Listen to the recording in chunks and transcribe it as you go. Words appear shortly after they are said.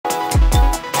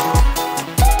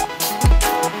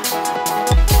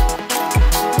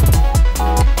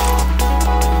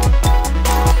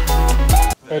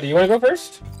you want to go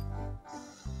first?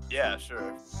 Yeah,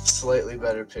 sure. Slightly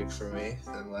better pick for me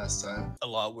than last time. A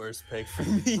lot worse pick for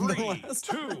me than last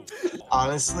time.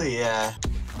 Honestly, yeah.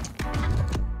 Come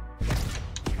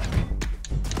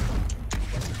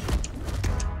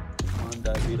on,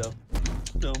 Davito.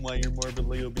 Show them why you're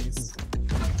morbidly obese.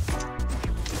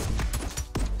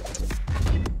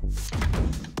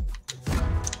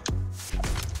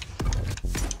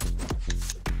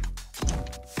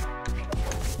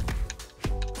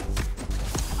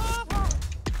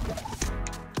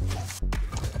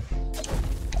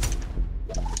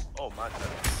 My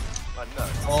nuts. My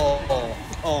nuts.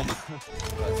 Oh.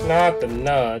 Not the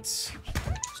nuts.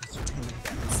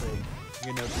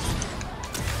 You know.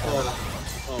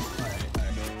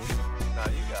 Nah,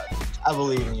 you got it. I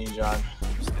believe in you, John.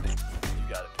 I'm just kidding. You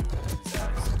got it, dude. His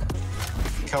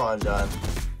ass. Come on, John.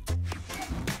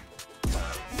 His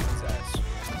ass.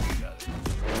 You got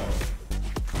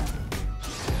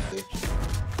it.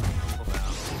 Well, now.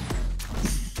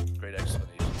 Great explanation.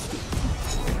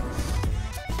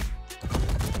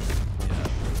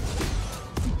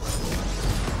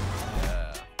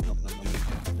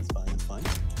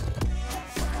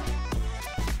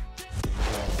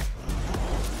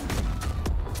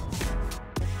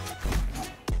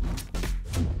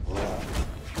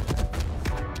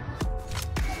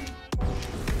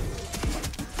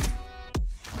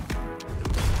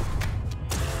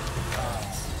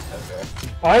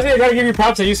 Honestly, I gotta give you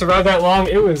props that you survived that long.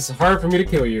 It was hard for me to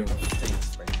kill you.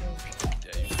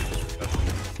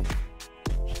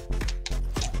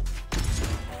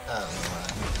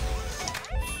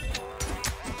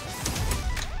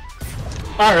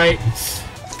 Alright.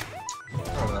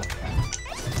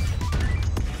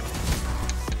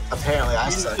 Apparently I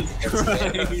suck.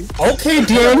 Okay,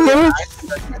 Daniel!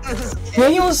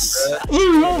 Daniel's...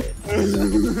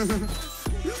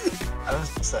 I'm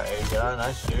sorry, John,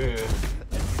 I should.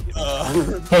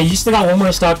 Hey, you still got one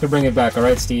more stock to bring it back,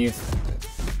 alright, Steve?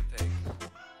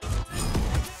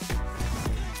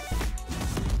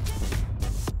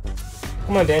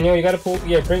 Come on, Daniel, you gotta pull...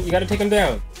 Yeah, you gotta take him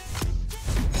down.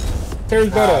 There's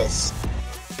Bodo. Nice.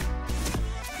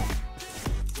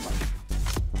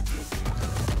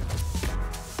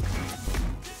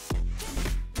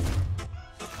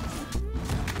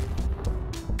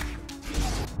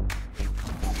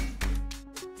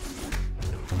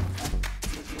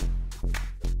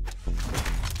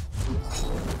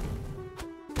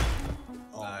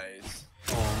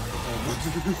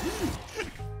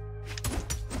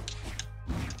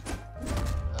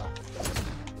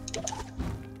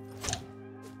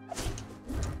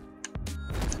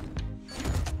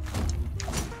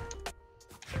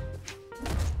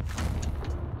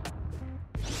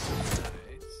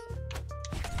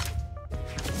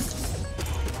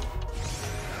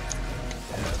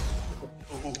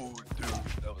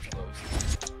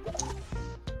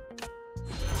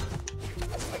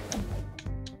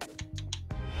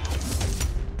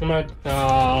 Come on.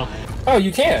 Oh,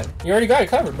 you can't. You already got it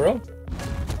covered, bro.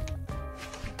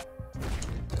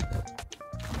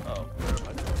 Oh, where am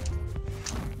I going?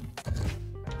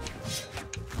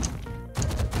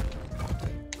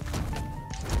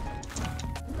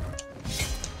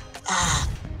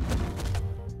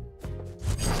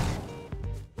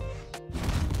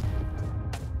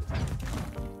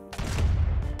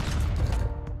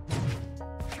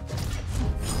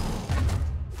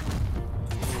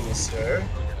 Yes, sir.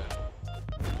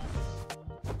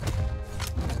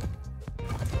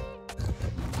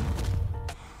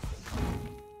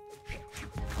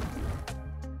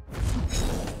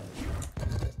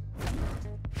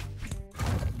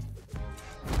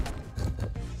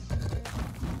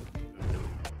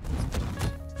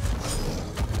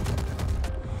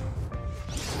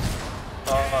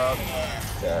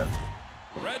 Yeah.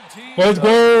 Let's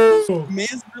go!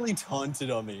 Man's really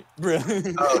taunted on me, bro.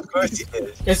 Oh, of course he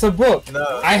did. It's a book.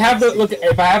 No, I have the look.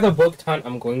 If I have the book taunt,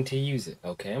 I'm going to use it.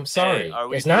 Okay, I'm sorry. Hey,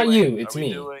 it's not you. It's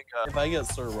me. If I get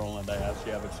Sir Roland, I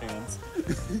actually have a chance.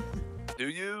 Do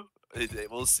you?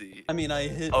 We'll see. I mean, I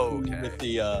hit with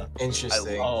the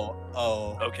Interesting.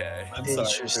 Okay. I'm sorry.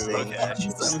 Interesting. Okay.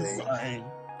 Interesting. I'm fine.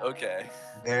 Okay.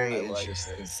 Very I like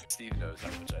interesting. this. Steve knows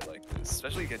how much I like this,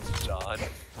 especially against John.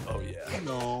 Oh yeah.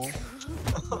 No.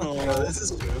 No, this is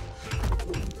true.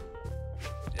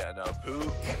 Yeah, no.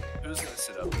 Who's gonna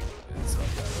sit up with his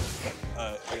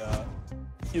Yeah.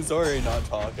 He's already not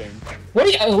talking. What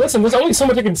do you listen? There's only so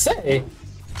much I can say.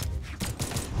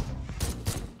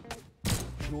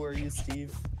 Who are you,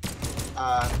 Steve?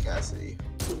 Cassidy.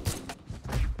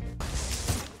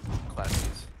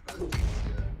 classes?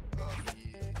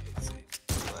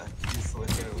 He's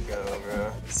looking at him go,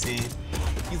 bro. See?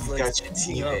 He's like, got your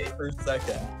teammate. Per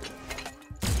second.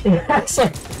 That's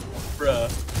like, Bruh.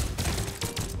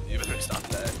 You better stop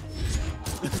that.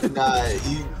 Nah,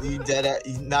 you dead at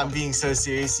not being so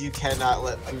serious. You cannot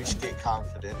let Pooch get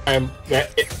confident.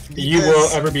 you will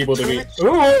ever be able to beat.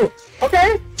 Ooh,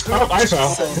 okay. Oh, I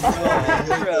fell.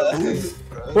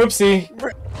 Whoopsie.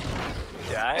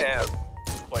 Yeah, I am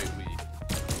quite weak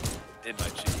in my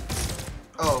cheeks.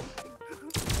 Oh,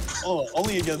 Oh,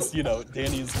 only against, you know,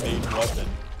 Danny's main weapon.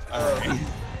 Alright.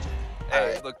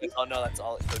 Hey, look, oh no, that's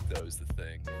all it took though, is the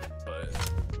thing. But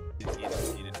he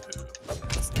didn't poo.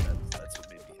 That's what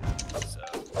made me happy, so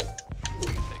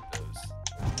take those.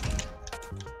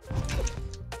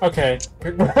 Okay.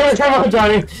 Come on,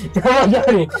 Johnny. Come on,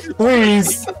 Johnny.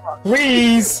 Please.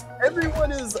 Please.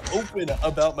 Everyone is open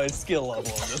about my skill level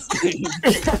in this game.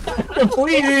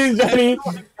 Please, Johnny.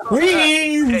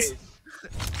 Please. Hey,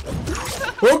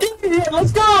 Okay,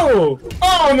 let's go.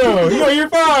 Oh no, you're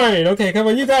fine. Okay, come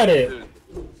on, you got it. dude.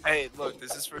 Hey, look,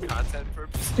 this is for content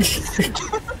purposes.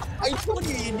 I told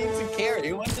you you need to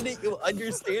carry. What didn't you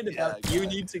understand about you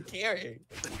need to carry?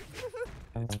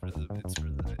 It's for the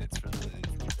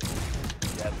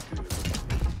yeah, dude.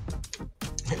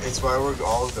 it's why we're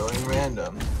all going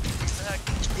random.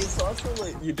 It's also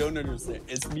like, you don't understand.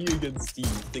 It's me against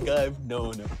Steve, the guy I've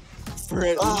known for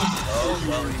at least. Oh,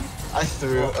 well, I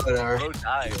threw whatever. Bro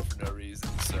died for no reason,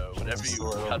 so whatever you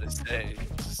were about to say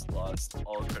just lost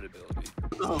all credibility.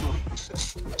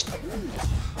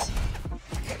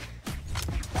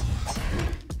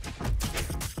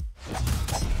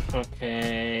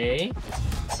 Okay.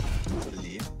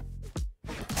 Believe.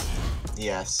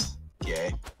 Yes.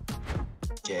 Gay.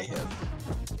 Gay him.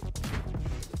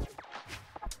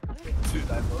 Dude,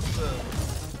 I love the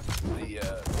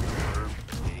verb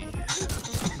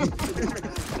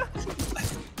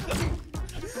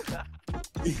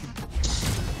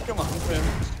Come on, Tim.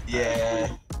 Yeah.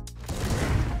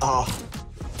 Oh.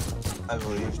 I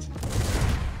believed.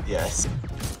 Yes.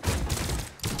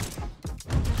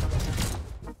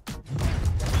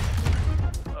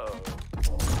 Oh.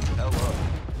 Hello.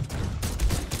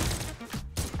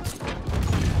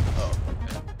 Oh.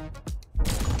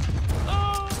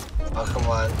 Oh. Oh, come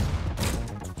on.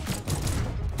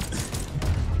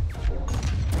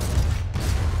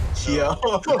 Yo.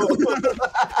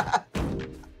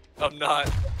 I'm not.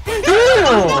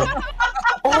 Damn.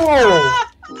 Oh.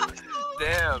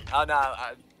 Damn. Oh no.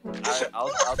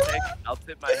 I'll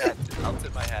tip my hat. I'll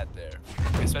tip my hat there.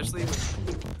 Especially when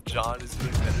John is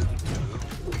doing better than you.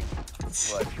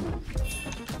 What?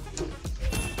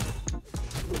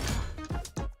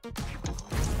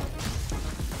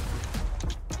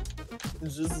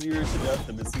 It's just 0 to death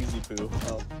and it's easy poo.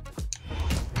 Oh.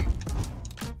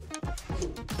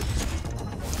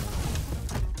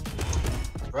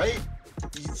 Right?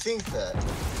 You think that.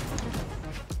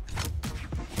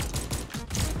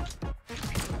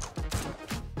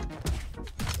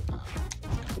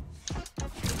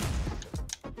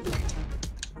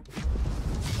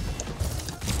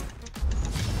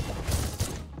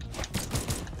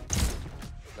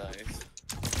 Nice.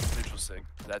 Neutral sig.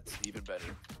 That's even better.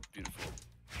 Beautiful.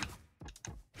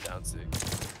 Down sig.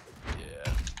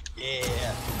 Yeah.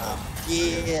 Yeah. Oh.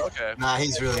 Yeah. Okay. Nah,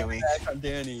 he's really weak. Back on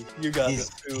Danny. You got this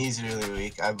too. He's really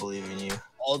weak. I believe in you.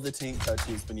 All the tank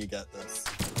touches when you get this.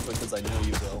 Because I know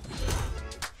you will.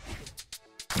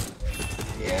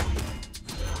 Yeah.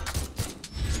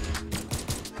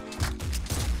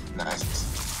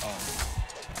 Nice. Oh.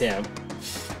 Damn.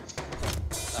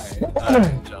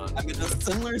 Alright. John. I'm in a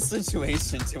similar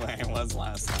situation to where I was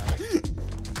last time.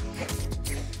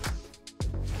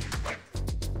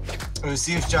 We'll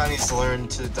see if Johnny's learned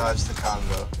to dodge the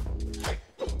combo.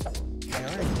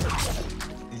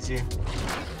 Did you?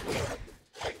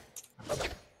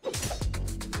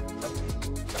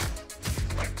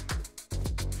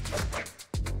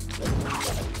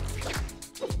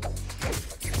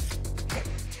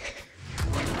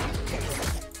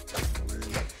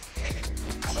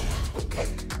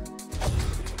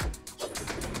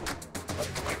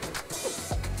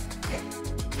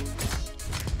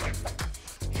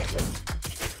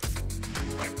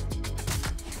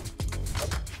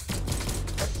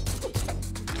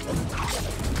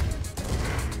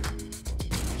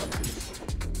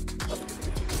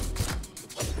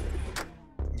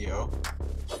 Yo.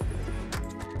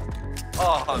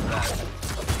 Oh, I'm bad.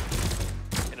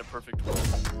 In a perfect world.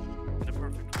 In a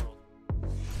perfect world.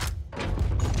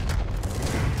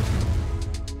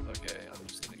 Okay, I'm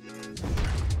just gonna go.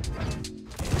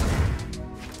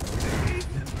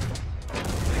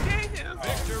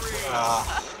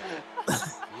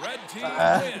 Red team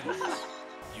wins.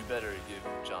 You better give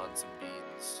John some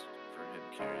beans for him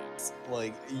curious.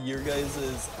 Like, your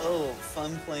guys'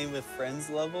 fun playing with friends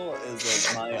level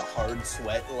is like my hard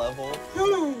sweat level.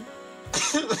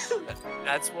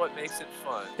 That's what makes it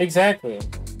fun. Exactly.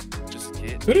 Just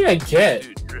get. Who did I get?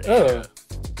 Dude, Oh.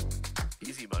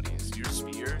 Easy monies. Your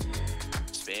spear,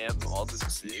 spam, all the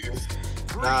cigs.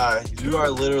 Nah, you are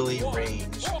literally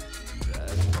range.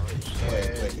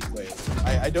 Wait.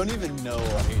 I don't even know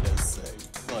Ada's sig.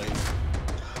 Like,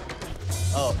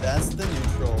 oh, that's the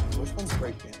neutral. Which one's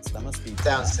breakdance? That must be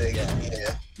Down sig.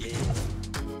 Yeah.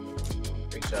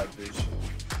 Great job, Booch.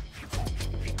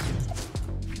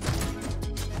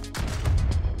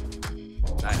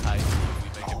 I we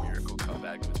make a miracle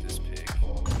comeback with this pick.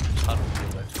 I don't feel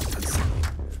that.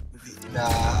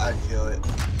 Nah, I feel it.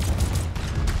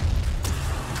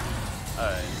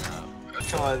 Alright.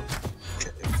 Come on.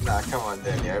 Nah, come on,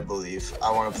 Danny. I believe.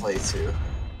 I want to play too.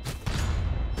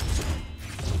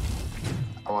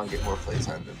 I want to get more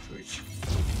playtime than Pooch.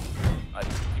 I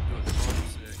keep doing the wrong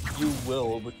sig. You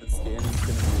will, because Danny's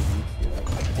gonna be weak here.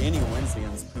 Danny wins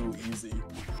against Pooh easy.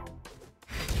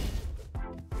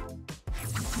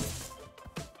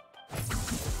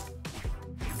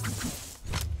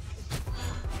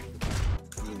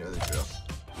 You know the drill.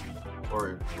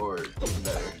 Or even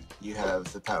better, you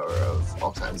have the power of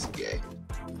all kinds of gay.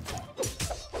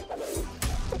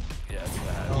 Yeah, that's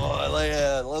what happened. Oh, I like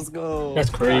it. Let's go. That's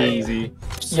crazy.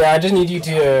 Yeah, I just need you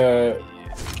to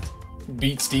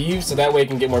beat Steve, so that way I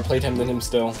can get more playtime than him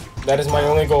still. That is my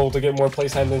only goal, to get more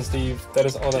playtime than Steve. That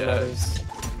is all that matters.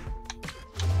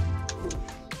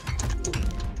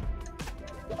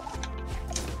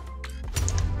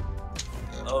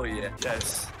 Oh yeah,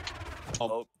 yes.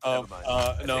 Oh, never mind.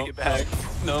 I no, take it back.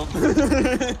 no.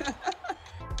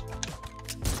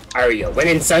 Are you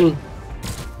winning, son?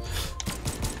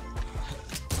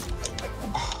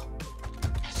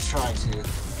 Trying to.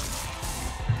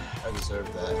 I deserve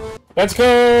that. Let's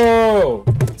go!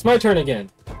 It's my turn again.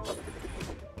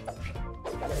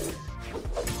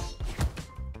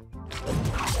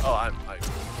 Oh, I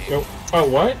Yo, oh,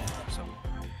 what?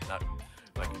 not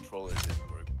my controller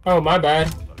didn't work. Oh, my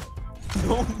bad.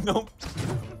 No.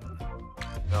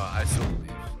 No, I still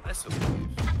believe. I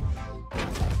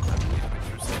believe in the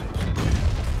percentage.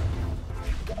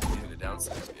 Even the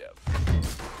downside, yeah.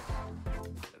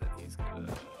 And then he's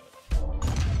gonna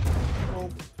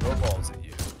throw balls at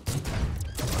you.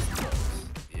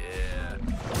 Yeah.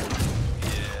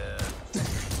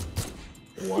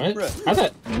 What? Bruh. How'd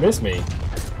that miss me?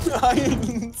 I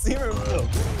didn't see her. Bruh.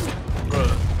 Okay,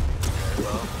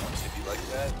 well, if you like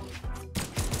that.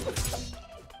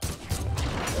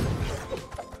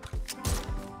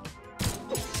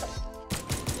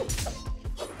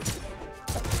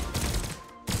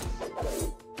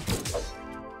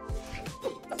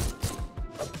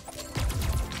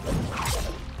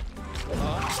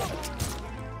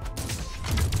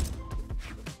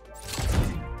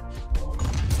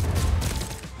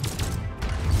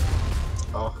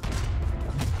 Oh.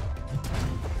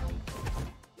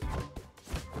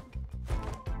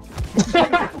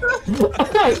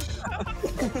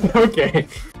 Okay.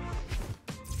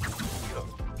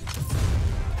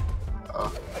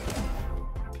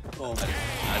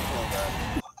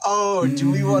 Oh,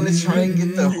 do we want to try and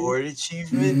get the Horde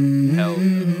achievement? Hell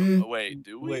no. Wait,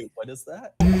 do we? Wait, what is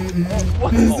that?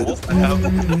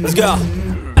 Let's go.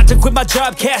 I to quit my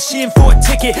job, cash in for a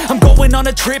ticket. I'm going on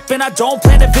a trip and I don't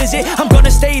plan to visit. I'm gonna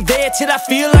stay there till I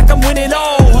feel like I'm winning.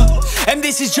 Oh, and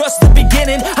this is just the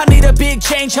beginning. I need a big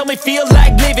change, help me feel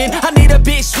like living. I need a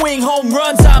big swing, home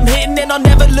runs I'm hitting, and I'll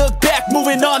never look back.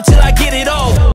 Moving on till I get it all.